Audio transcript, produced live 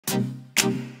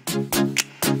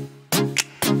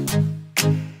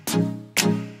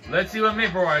Let's see what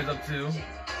Vaporwise is up to.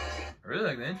 I really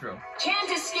like the intro.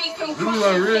 Can't escape from Ooh,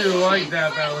 I really like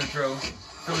that battle intro.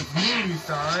 So it's Movie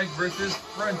Sonic versus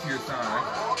Frontier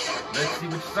Sonic. Let's see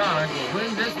which Sonic will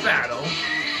win this battle.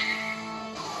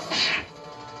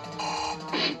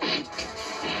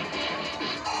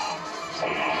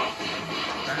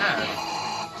 Fast.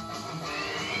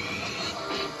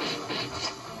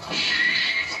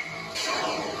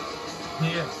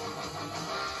 Yeah.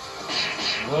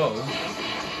 Whoa.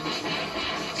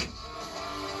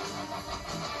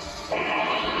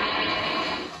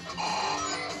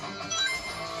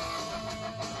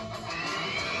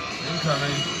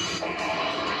 Incoming.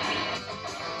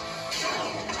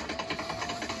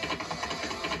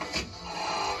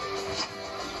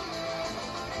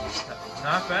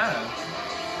 Not bad.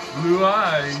 Blue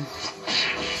eyes.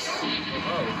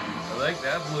 Oh, I like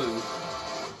that blue.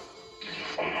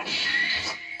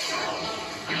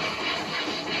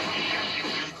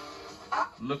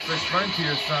 Looks like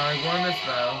Frontier Sonic won this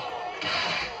battle.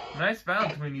 Nice battle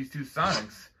between these two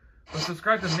Sonics. But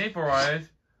subscribe to Vaporwise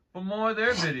for more of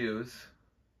their videos.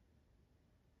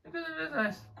 Because it is a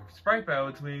nice sprite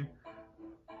battle between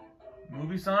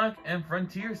Movie Sonic and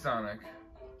Frontier Sonic.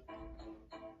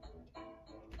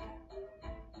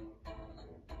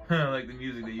 I like the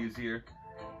music they use here.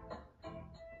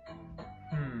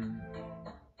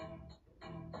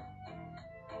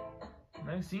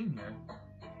 Nice scene here.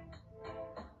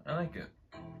 I like it.